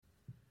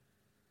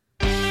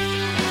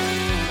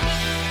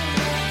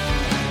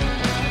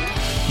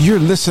You're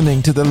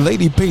listening to the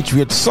Lady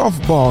Patriots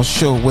Softball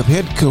Show with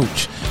head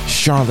coach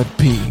Charlotte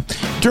P.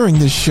 During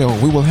this show,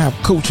 we will have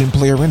coach and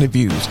player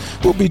interviews.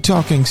 We'll be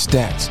talking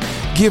stats,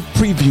 give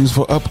previews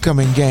for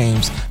upcoming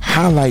games,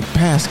 highlight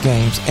past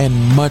games, and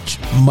much,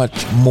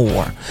 much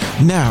more.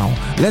 Now,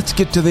 let's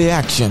get to the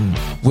action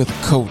with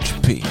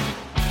Coach P.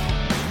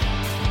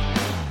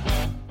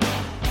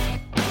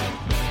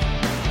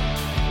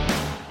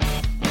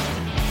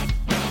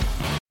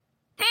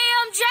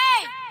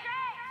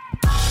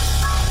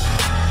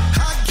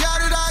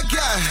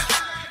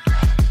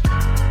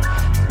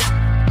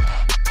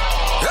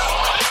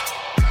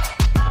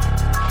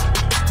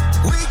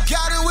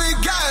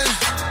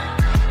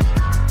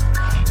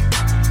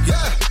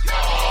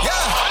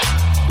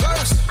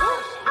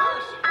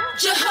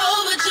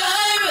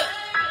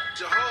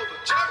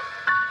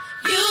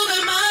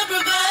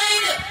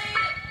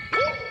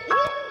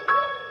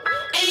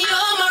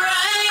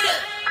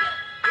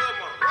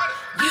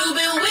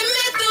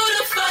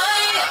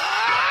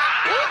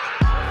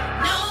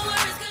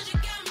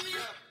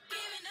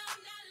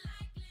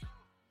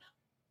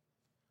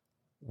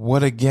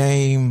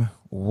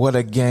 What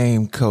a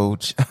game,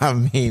 Coach. I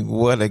mean,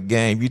 what a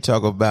game. You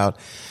talk about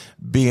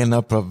being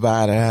a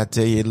provider. I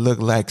tell you, it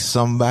looked like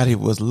somebody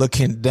was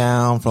looking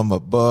down from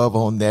above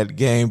on that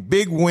game.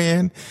 Big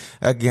win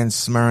against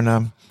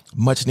Smyrna.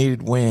 Much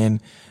needed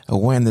win. A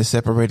win that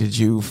separated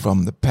you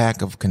from the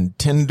pack of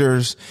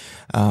contenders,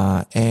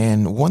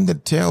 and one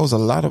that tells a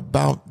lot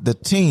about the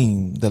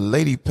team, the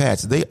Lady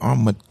Pats. They are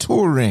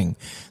maturing.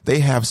 They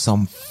have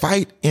some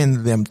fight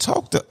in them.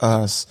 Talk to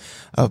us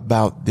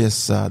about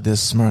this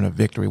Smyrna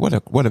victory. What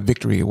a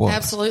victory it was.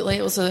 Absolutely.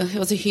 It was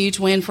a huge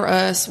win for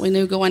us. We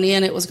knew going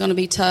in it was going to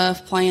be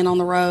tough playing on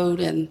the road,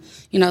 and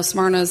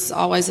Smyrna's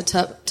always a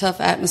tough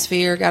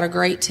atmosphere. Got a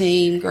great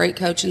team, great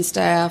coaching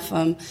staff.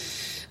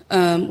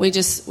 We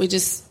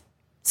just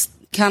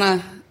kind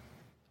of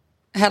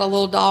had a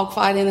little dog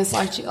fight in us,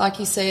 like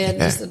you said,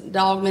 just a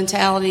dog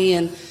mentality,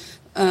 and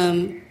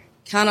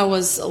kind of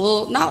was a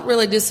little, not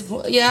really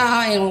disappointed. Yeah,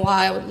 I ain't gonna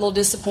lie, a little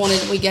disappointed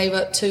that we gave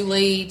up 2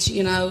 leads.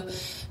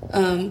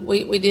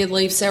 We did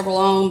leave several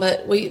on,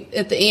 but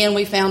at the end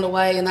we found a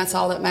way, and that's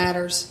all that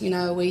matters. We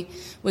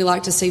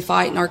like to see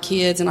fight in our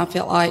kids, and I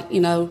felt like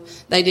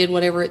they did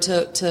whatever it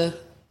took to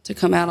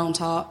come out on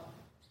top.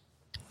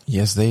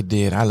 Yes, they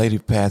did. Our Lady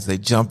Pats, they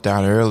jumped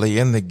out early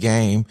in the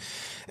game.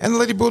 And the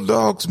Lady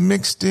Bulldogs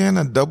mixed in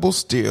a double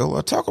steal.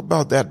 I'll talk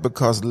about that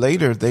because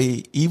later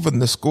they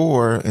evened the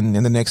score in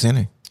the next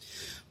inning.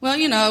 Well,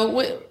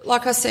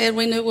 like I said,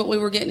 we knew what we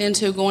were getting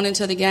into going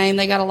into the game.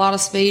 They got a lot of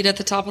speed at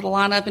the top of the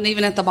lineup, and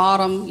even at the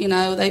bottom,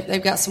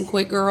 they've got some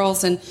quick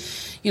girls. And,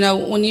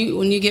 when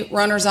you get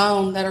runners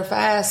on that are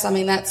fast, I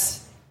mean,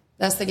 that's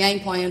the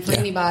game plan for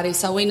anybody.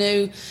 So we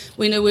knew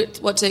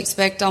what to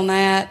expect on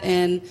that.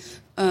 And,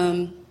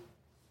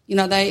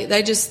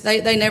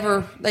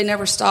 they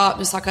never stop.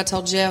 Just like I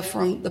told Jeff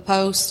from the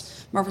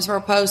Post,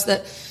 Murfreesboro Post,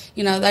 that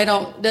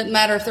doesn't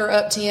matter if they're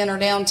up 10 or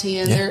down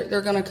 10. Yeah.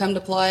 They're going to come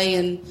to play,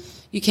 and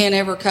you can't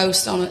ever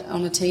coast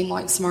on a team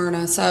like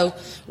Smyrna. So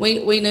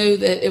we knew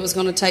that it was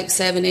going to take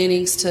 7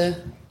 innings to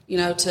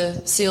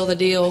seal the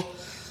deal.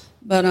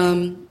 But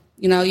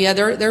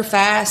they're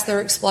fast,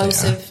 they're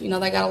explosive. Yeah.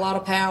 They got a lot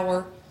of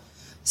power.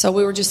 So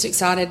we were just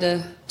excited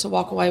to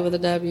walk away with a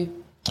W.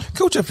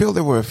 Coach, I feel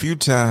there were a few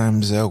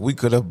times we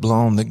could have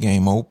blown the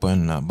game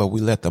open, but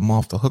we let them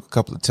off the hook a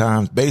couple of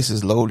times.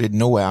 Bases loaded,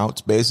 no outs.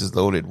 Bases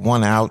loaded,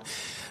 1 out.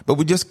 But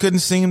we just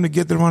couldn't seem to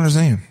get the runners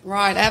in.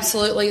 Right,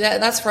 absolutely.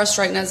 That's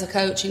frustrating as a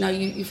coach.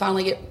 You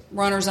finally get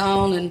runners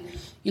on and,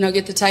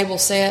 get the table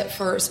set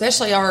for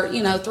especially our,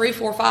 3,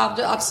 4, 5.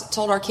 I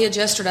told our kids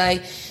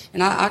yesterday,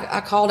 and I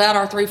called out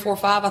our 3, 4,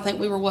 5. I think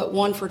we were,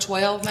 1 for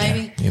 12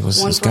 maybe? Yeah, it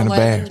was kind of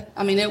bad.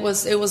 I mean, it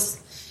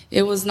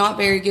was not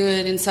very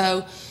good. And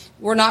so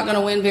we're not going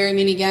to win very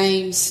many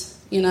games,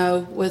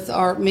 with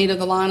our meat of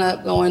the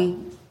lineup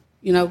going,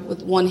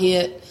 with 1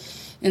 hit.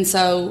 And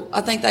so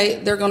I think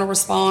they're going to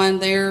respond.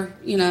 They're,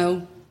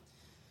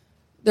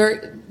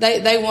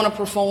 they want to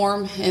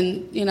perform,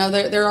 and,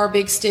 they're our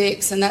big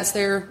sticks, and that's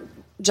their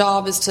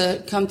job, is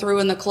to come through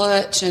in the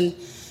clutch. And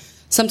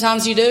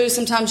sometimes you do,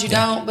 sometimes you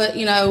don't, but,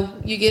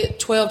 you get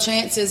 12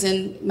 chances,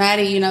 and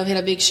Maddie, hit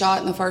a big shot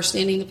in the first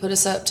inning to put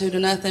us up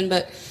 2-0.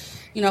 But,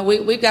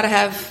 we've got to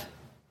have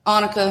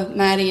Annika,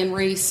 Maddie, and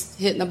Reese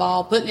hitting the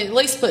ball, at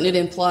least putting it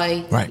in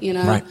play. Right.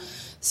 Right.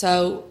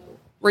 So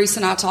Reese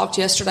and I talked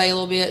yesterday a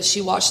little bit. She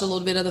watched a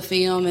little bit of the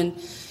film, and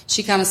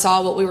she kind of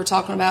saw what we were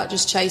talking about,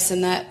 just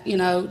chasing that,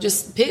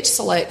 just pitch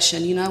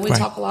selection. We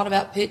talk a lot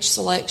about pitch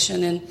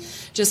selection and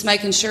just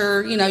making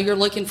sure, you're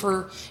looking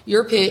for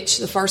your pitch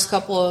the first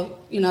couple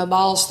of,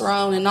 balls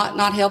thrown, and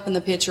not helping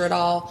the pitcher at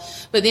all.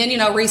 But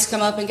then, Reese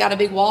come up and got a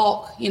big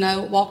walk,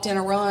 walked in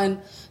a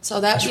run. So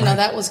that,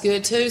 that was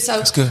good too. So,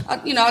 I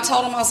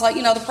told him, I was like,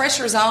 the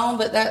pressure is on,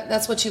 but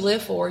that's what you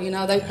live for.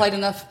 They played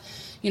enough,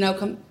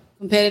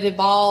 competitive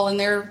ball in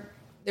their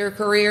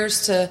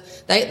careers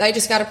they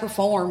just got to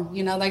perform.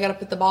 They got to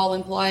put the ball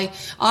in play.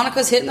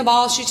 Annika's hitting the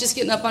ball. She's just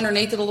getting up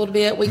underneath it a little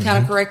bit. We kind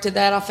of corrected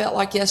that, I felt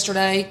like,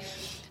 yesterday.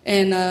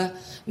 And,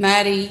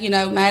 Maddie,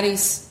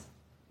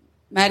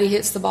 Maddie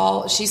hits the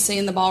ball. She's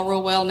seeing the ball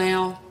real well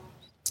now.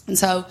 And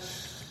so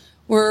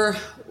we're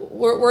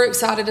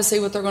excited to see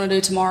what they're going to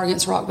do tomorrow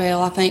against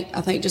Rockvale.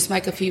 I think just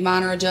make a few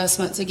minor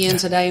adjustments again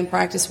today in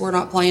practice. We're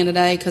not playing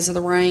today because of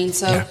the rain.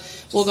 So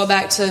we'll go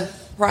back to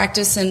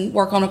practice and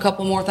work on a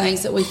couple more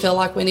things that we feel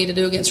like we need to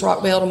do against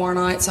Rockvale tomorrow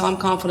night. So I'm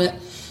confident,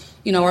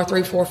 our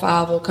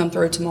 3-4-5 will come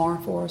through tomorrow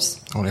for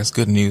us. Oh, that's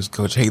good news,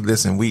 Coach. Hey,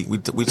 listen, we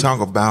talk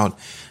about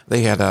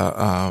we had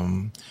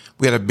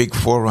a big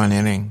 4-run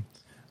inning.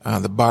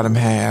 The bottom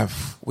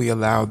half, we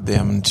allowed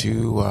them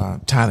to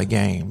tie the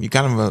game. You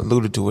kind of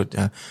alluded to it.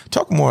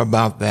 Talk more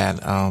about that.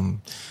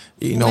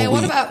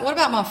 What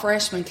about my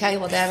freshman,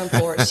 Kayla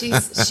Davenport?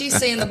 She's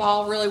seeing the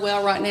ball really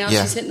well right now.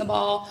 Yeah. She's hitting the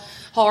ball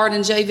hard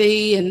in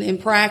JV and in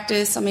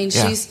practice. I mean,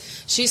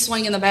 she's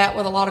swinging the bat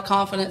with a lot of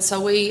confidence.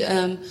 So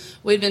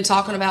we'd been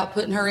talking about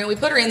putting her in. We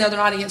put her in the other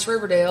night against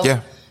Riverdale.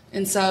 Yeah.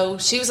 And so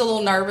she was a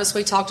little nervous.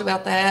 We talked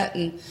about that,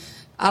 and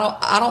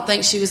I don't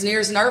think she was near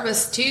as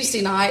nervous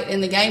Tuesday night,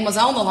 and the game was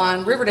on the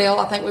line. Riverdale,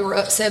 I think we were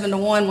up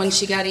 7-1 when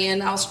she got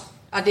in.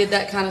 I did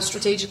that kind of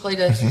strategically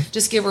to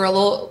just give her a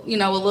little,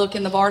 a look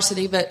in the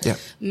varsity. But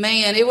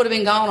man, it would have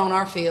been gone on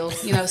our field.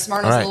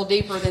 Smyrna's a little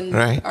deeper than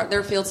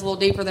their field's a little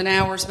deeper than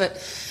ours.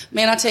 But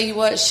man, I tell you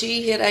what,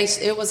 she hit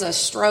it was a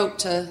stroke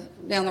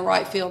down the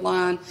right field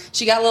line.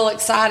 She got a little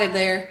excited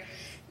there,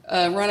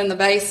 running the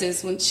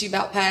bases when she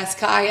about passed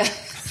Kaya.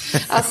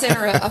 I sent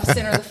her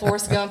the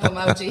Forrest Gump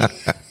emoji.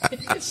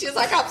 She's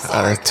like, I'm sorry.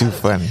 Oh, that's too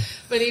funny.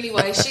 But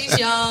anyway, she's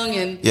young,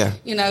 and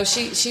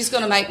she's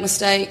going to make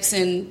mistakes,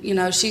 and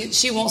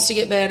she wants to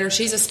get better.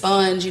 She's a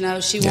sponge.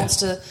 She wants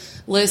to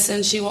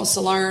listen. She wants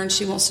to learn.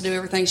 She wants to do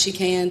everything she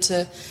can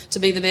to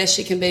be the best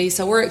she can be.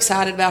 So we're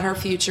excited about her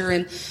future,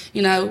 and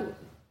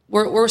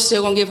we're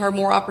still going to give her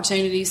more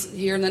opportunities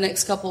here in the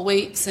next couple of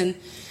weeks. And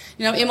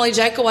Emily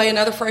Jakeaway,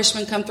 another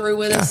freshman, come through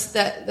with us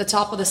at the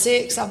top of the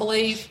 6th, I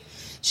believe.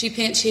 She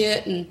pinch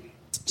hit, and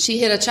she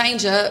hit a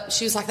change up.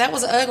 She was like, that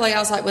was ugly. I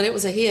was like, but it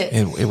was a hit.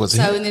 It was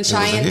a hit. And then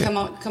Cheyenne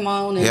come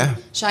on, and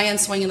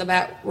Cheyenne's swinging the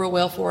bat real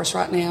well for us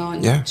right now.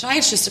 And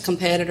Cheyenne's just a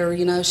competitor.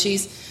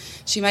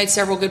 She made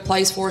several good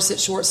plays for us at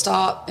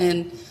shortstop,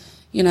 and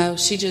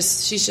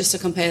she's just a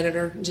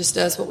competitor. Just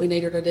does what we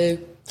need her to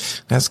do.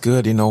 That's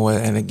good.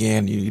 And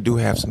again, you do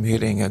have some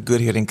good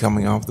hitting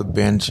coming off the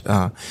bench,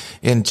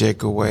 in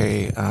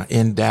Jakeaway,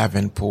 in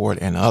Davenport,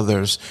 and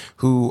others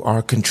who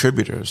are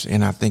contributors.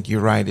 And I think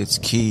you're right. It's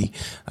key.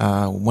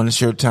 When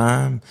it's your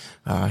time,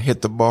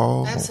 hit the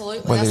ball.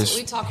 Absolutely. Whether That's it's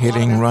what we talk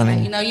hitting, about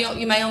running.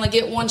 You may only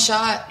get one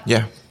shot.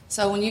 Yeah.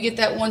 So when you get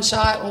that one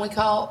shot, when we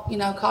call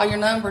your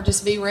number,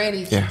 just be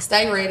ready. Yeah.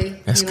 Stay ready.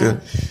 That's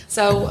good.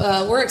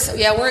 So we're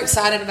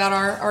excited about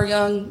our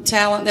young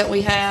talent that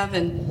we have,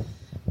 and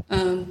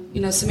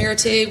Samira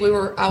Tigg.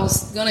 I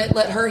was going to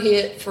let her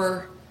hit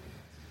for,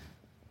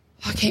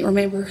 I can't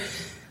remember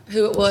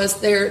who it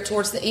was there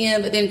towards the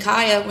end, but then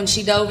Kaya, when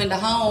she dove into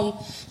home,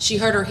 she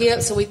hurt her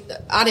hip. So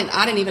I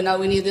didn't even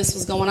know any of this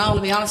was going on,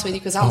 to be honest with you,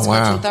 because I was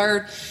coaching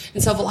third,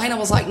 and so Valena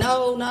was like,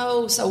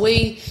 no. So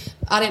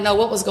I didn't know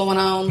what was going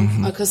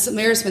on because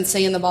Samira's been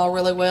seeing the ball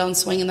really well and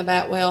swinging the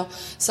bat well.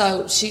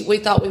 So we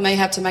thought we may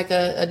have to make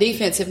a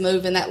defensive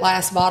move in that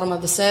last bottom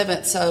of the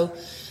 7th. So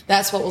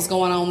that's what was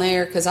going on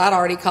there, because I'd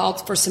already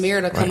called for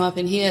Samira to come up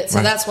and hit.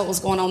 So that's what was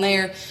going on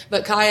there.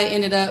 But Kaya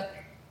ended up,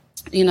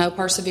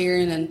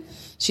 persevering, and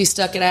she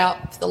stuck it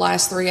out for the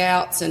last 3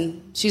 outs,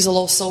 and she's a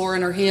little sore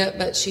in her hip,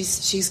 but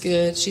she's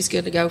good. She's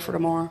good to go for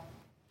tomorrow.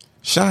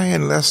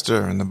 Cheyenne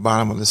Lester in the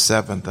bottom of the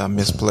 7th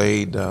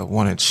misplayed,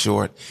 one it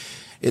short.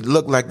 It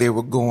looked like they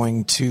were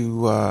going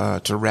to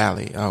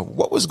rally.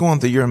 What was going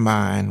through your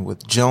mind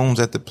with Jones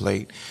at the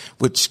plate,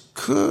 which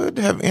could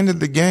have ended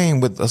the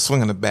game with a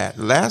swing of the bat?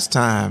 Last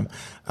time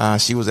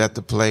she was at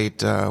the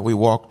plate, we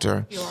walked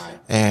her. You're right.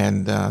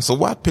 And so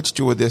why pitch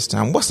to her this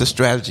time? What's the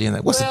strategy in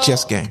that? What's the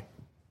chess game?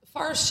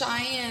 First,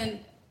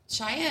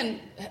 Cheyenne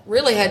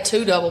really had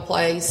 2 double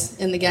plays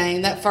in the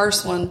game. That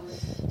first one,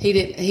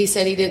 he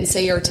said he didn't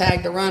see her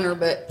tag the runner,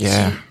 but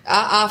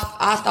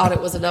I thought it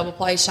was a double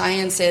play.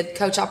 Cheyenne said,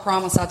 Coach, I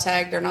promise I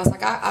tagged her. And I was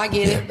like, I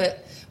get it,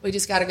 but we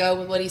just got to go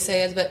with what he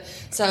says. But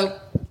so,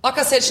 like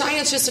I said,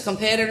 Cheyenne's just a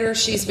competitor.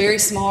 She's very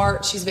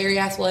smart. She's very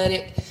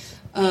athletic.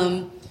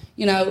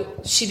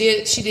 She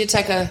did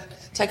take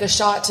a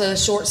shot to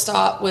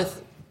shortstop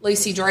with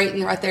Lacey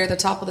Drayton right there at the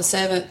top of the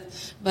 7th.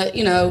 But,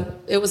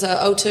 it was a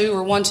 0-2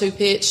 or 1-2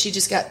 pitch. She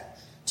just got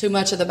too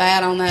much of the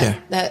bat on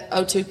that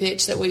 0-2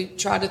 pitch that we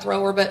tried to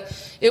throw her. But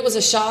it was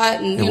a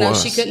shot, and,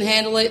 she couldn't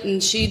handle it,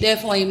 and she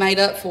definitely made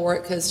up for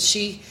it because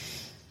she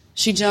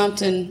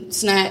jumped and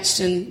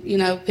snatched and,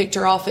 picked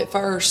her off at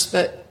first.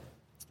 But,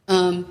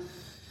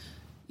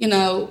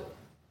 Azaria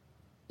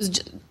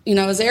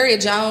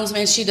Jones,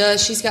 man,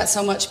 she's got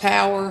so much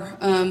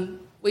power.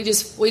 We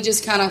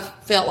just kind of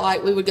felt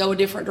like we would go a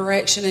different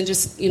direction and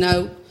just,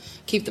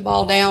 keep the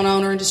ball down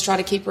on her and just try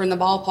to keep her in the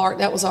ballpark.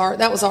 That was our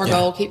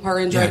goal, keep her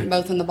and Drayton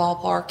both in the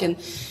ballpark. And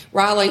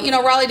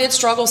Riley did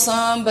struggle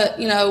some, but,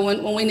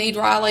 when we need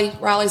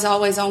Riley's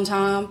always on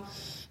time.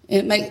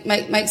 it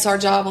makes our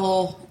job a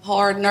little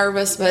hard,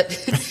 nervous, but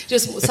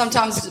just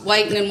sometimes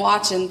waiting and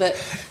watching. But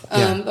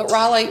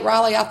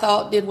Riley, I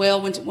thought did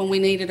well when we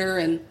needed her,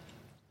 and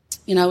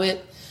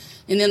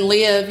and then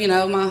Liv,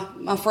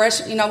 my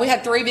fresh, we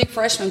had 3 big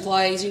freshman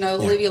plays.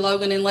 Olivia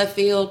Logan in left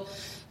field.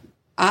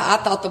 I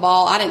thought the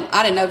ball, I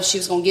didn't know if she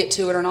was going to get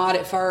to it or not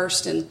at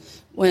first, and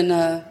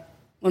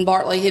when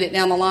Bartley hit it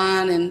down the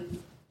line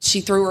and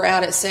she threw her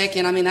out at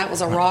second, that was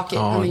a rocket.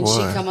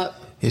 She come up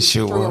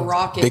threw a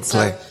rocket. Big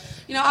play.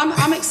 So,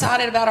 I'm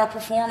excited about our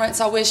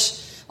performance. I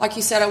wish, like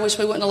you said, we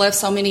wouldn't have left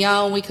so many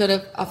on. We could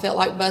have, I felt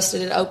like,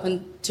 busted it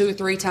open 2 or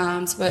 3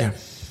 times, but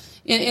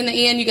in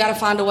the end, you got to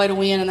find a way to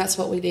win, and that's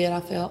what we did, I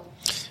felt.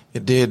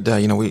 It did.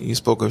 You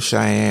spoke of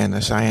Cheyenne.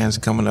 Cheyenne's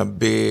coming up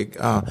big.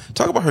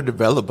 Talk about her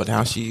development,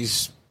 how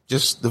she's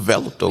just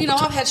developed over time.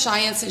 I've had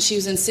Cheyenne since she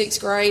was in 6th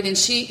grade, and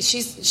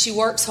she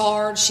works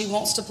hard. She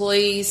wants to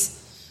please.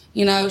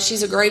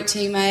 She's a great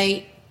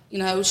teammate.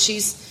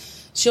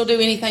 She'll do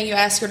anything you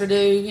ask her to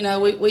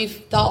do. We've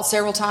thought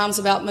several times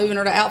about moving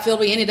her to outfield.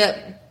 We ended up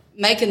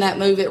making that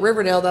move at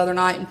Riverdale the other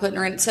night and putting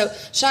her in. So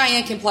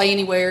Cheyenne can play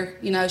anywhere.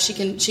 She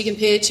can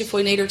pitch if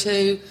we need her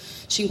to.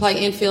 She can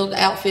play infield,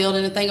 outfield,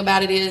 and the thing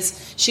about it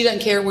is she doesn't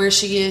care where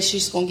she is.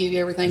 She's going to give you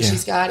everything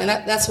she's got, and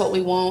that's what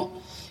we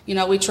want.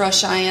 We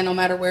trust Cheyenne no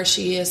matter where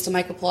she is to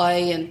make a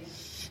play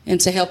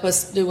and to help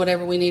us do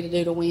whatever we need to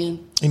do to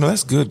win.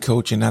 That's good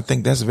coaching. I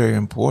think that's very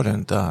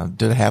important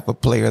to have a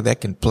player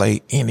that can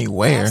play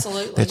anywhere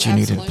that you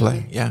need to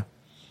play. Yeah.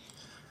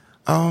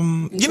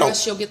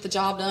 Trust she'll get the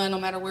job done no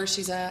matter where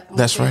she's at.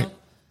 That's right.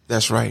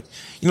 That's right.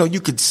 You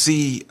could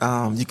see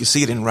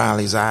it in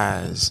Riley's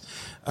eyes.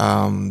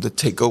 The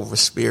takeover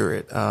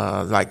spirit,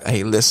 like,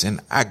 hey, listen,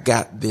 I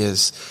got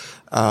this.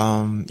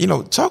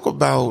 Talk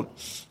about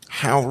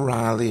how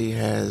Riley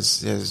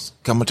has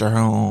come into her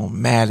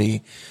own,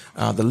 Maddie,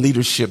 the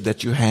leadership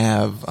that you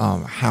have,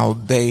 how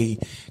they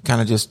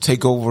kind of just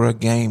take over a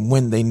game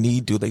when they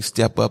need to. They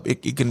step up.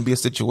 It can be a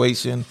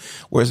situation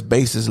where it's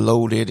bases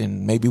loaded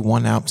and maybe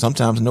 1 out,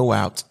 sometimes no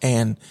outs,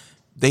 and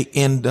they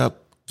end up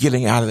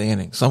getting out of the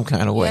inning some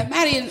kind of way.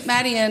 Yeah,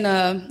 Maddie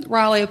and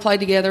Riley have played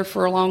together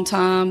for a long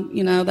time.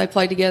 They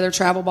played together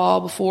travel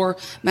ball before.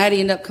 Maddie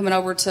ended up coming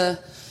over to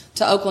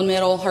Oakland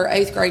Middle her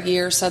 8th grade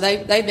year. So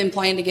they've been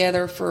playing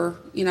together for,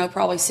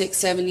 probably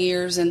 6-7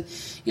 years. And,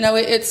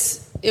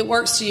 it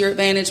works to your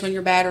advantage when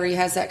your battery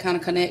has that kind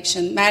of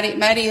connection.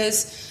 Maddie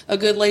is a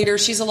good leader.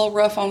 She's a little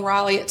rough on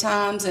Riley at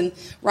times, and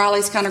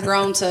Riley's kind of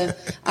grown to,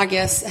 I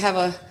guess, have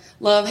a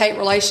love-hate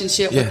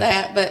relationship with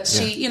that. But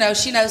she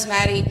knows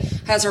Maddie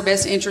has her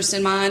best interest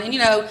in mind.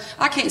 And,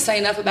 I can't say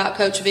enough about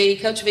Coach V.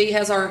 Coach V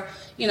has our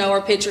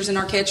pitchers and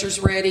our catchers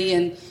ready,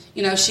 and,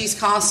 she's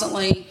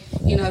constantly,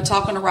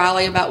 talking to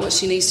Riley about what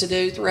she needs to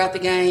do throughout the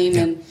game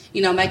and,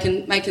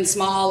 making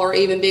small or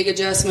even big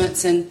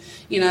adjustments. And,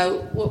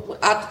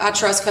 I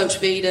trust Coach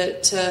V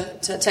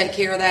to take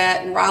care of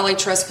that, and Riley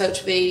trusts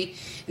Coach V.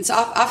 And so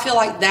I feel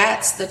like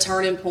that's the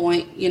turning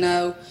point,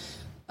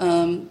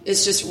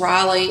 It's just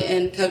Riley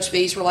and Coach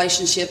V's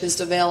relationship is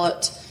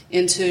developed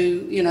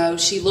into,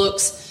 she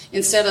looks,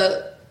 instead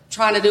of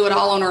trying to do it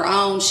all on her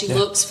own, she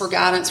looks for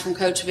guidance from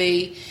Coach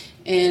V.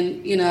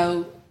 And,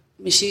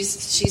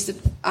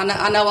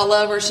 I know I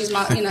love her. She's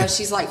my,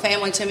 she's like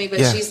family to me,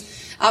 but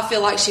I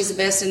feel like she's the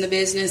best in the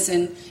business,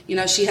 and,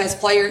 she has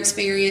player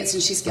experience,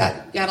 and she's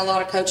got a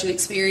lot of coaching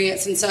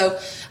experience. And so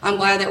I'm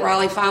glad that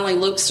Riley finally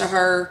looks to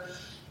her,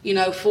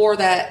 for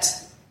that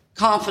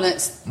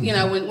confidence,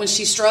 when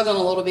she's struggling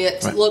a little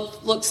bit,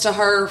 looks to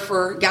her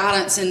for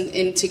guidance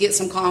and to get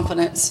some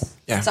confidence.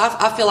 Yeah. So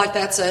I feel like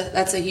that's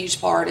a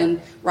huge part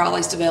in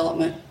Riley's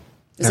development,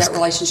 is that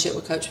relationship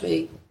with Coach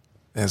V.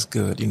 That's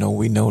good.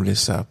 We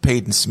noticed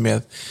Peyton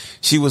Smith.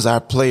 She was our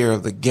player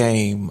of the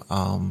game,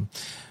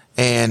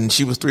 and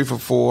she was 3 for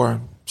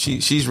 4.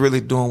 She's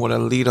really doing what a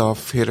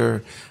leadoff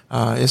hitter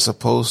is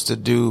supposed to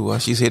do.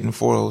 She's hitting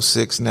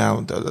 .406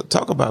 now.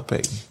 Talk about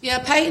Peyton. Yeah,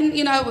 Peyton.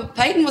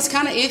 Peyton was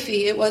kind of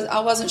iffy. I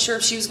wasn't sure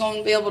if she was going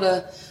to be able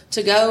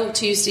to go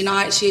Tuesday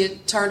night. She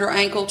had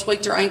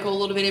tweaked her ankle a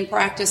little bit in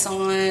practice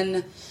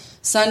on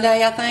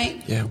Sunday, I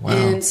think. Yeah, wow.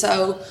 And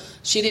so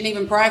she didn't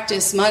even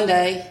practice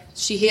Monday.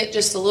 She hit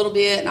just a little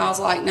bit, and I was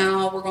like,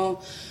 no,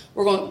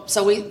 we're going.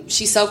 So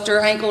she soaked her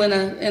ankle in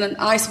an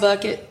ice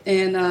bucket,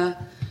 and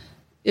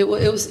it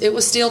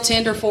was still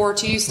tender for her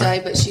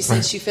Tuesday, but she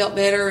said she felt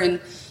better,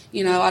 and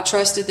I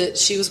trusted that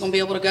she was going to be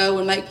able to go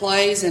and make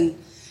plays, and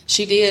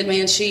she did.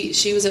 Man,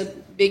 she was a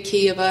big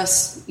key of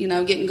us,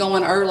 getting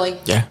going early.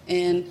 Yeah.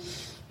 And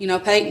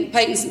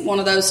Peyton's one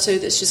of those two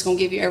that's just going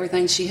to give you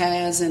everything she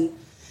has, and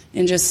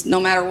just no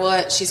matter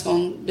what, she's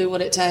going to do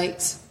what it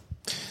takes.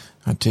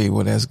 I tell you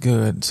what, that's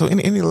good. So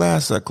any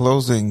last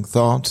closing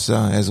thoughts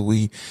as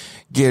we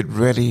get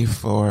ready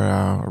for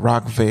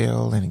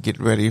Rockvale and get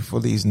ready for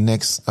these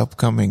next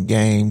upcoming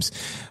games?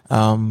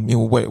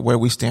 Where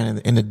we stand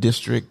in the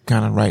district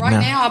kind of right now?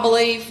 Right now, I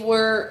believe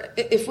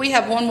if we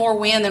have one more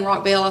win than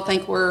Rockvale, I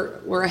think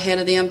we're ahead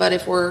of them. But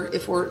if we're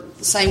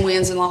the same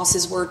wins and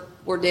losses, we're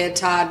we're dead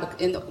tied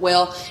and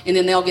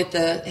then they'll get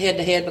the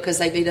head-to-head because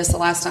they beat us the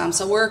last time.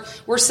 So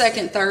we're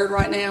second, third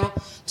right now.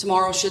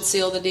 Tomorrow should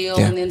seal the deal,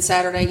 and then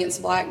Saturday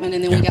against Blackman,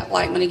 and then we got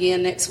Blackman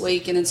again next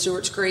week, and then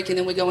Stewart's Creek, and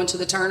then we go into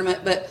the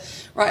tournament. But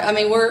right, I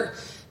mean, we're,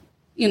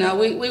 you know,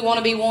 we want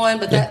to be one,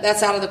 but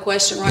that's out of the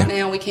question right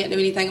now. We can't do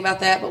anything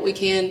about that, but we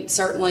can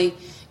certainly,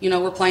 you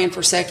know, we're playing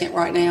for second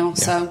right now.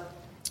 So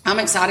I'm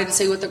excited to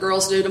see what the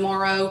girls do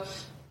tomorrow.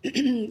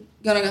 Going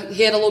to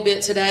hit a little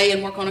bit today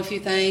and work on a few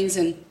things,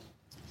 and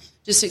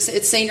just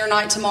it's senior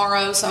night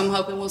tomorrow, so I'm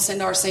hoping we'll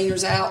send our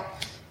seniors out,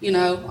 you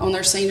know, on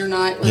their senior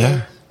night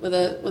with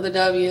a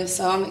W.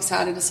 So I'm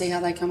excited to see how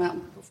they come out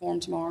and perform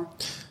tomorrow.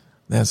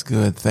 That's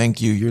good.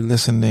 Thank you. You're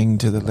listening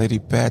to the Lady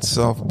Pat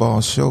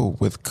Softball Show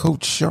with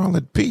Coach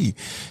Charlotte P.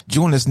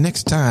 Join us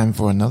next time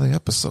for another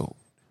episode.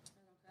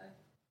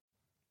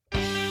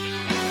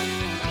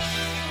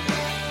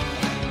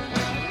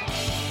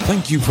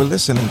 Thank you for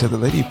listening to the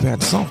Lady Pat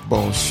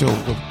Softball Show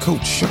with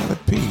Coach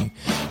Charlotte P.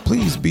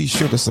 Please be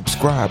sure to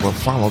subscribe or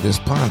follow this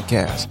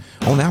podcast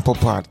on Apple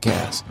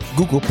Podcasts,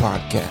 Google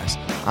Podcasts,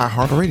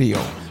 iHeartRadio,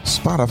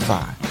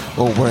 Spotify,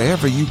 or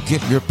wherever you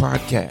get your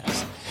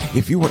podcasts.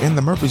 If you are in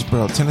the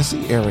Murfreesboro,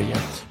 Tennessee area,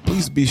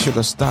 please be sure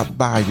to stop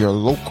by your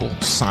local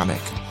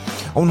Sonic.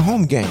 On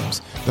home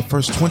games, the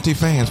first 20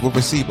 fans will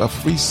receive a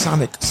free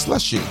Sonic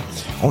slushie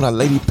on a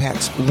Lady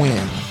Pat's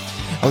win.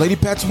 A Lady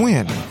Pat's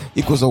win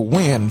equals a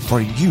win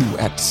for you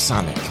at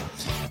Sonic.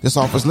 This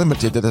offer is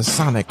limited to the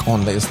Sonic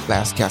on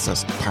Las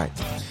Casas Pike.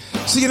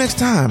 See you next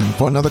time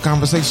for another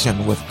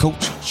conversation with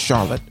Coach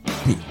Charlotte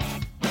P.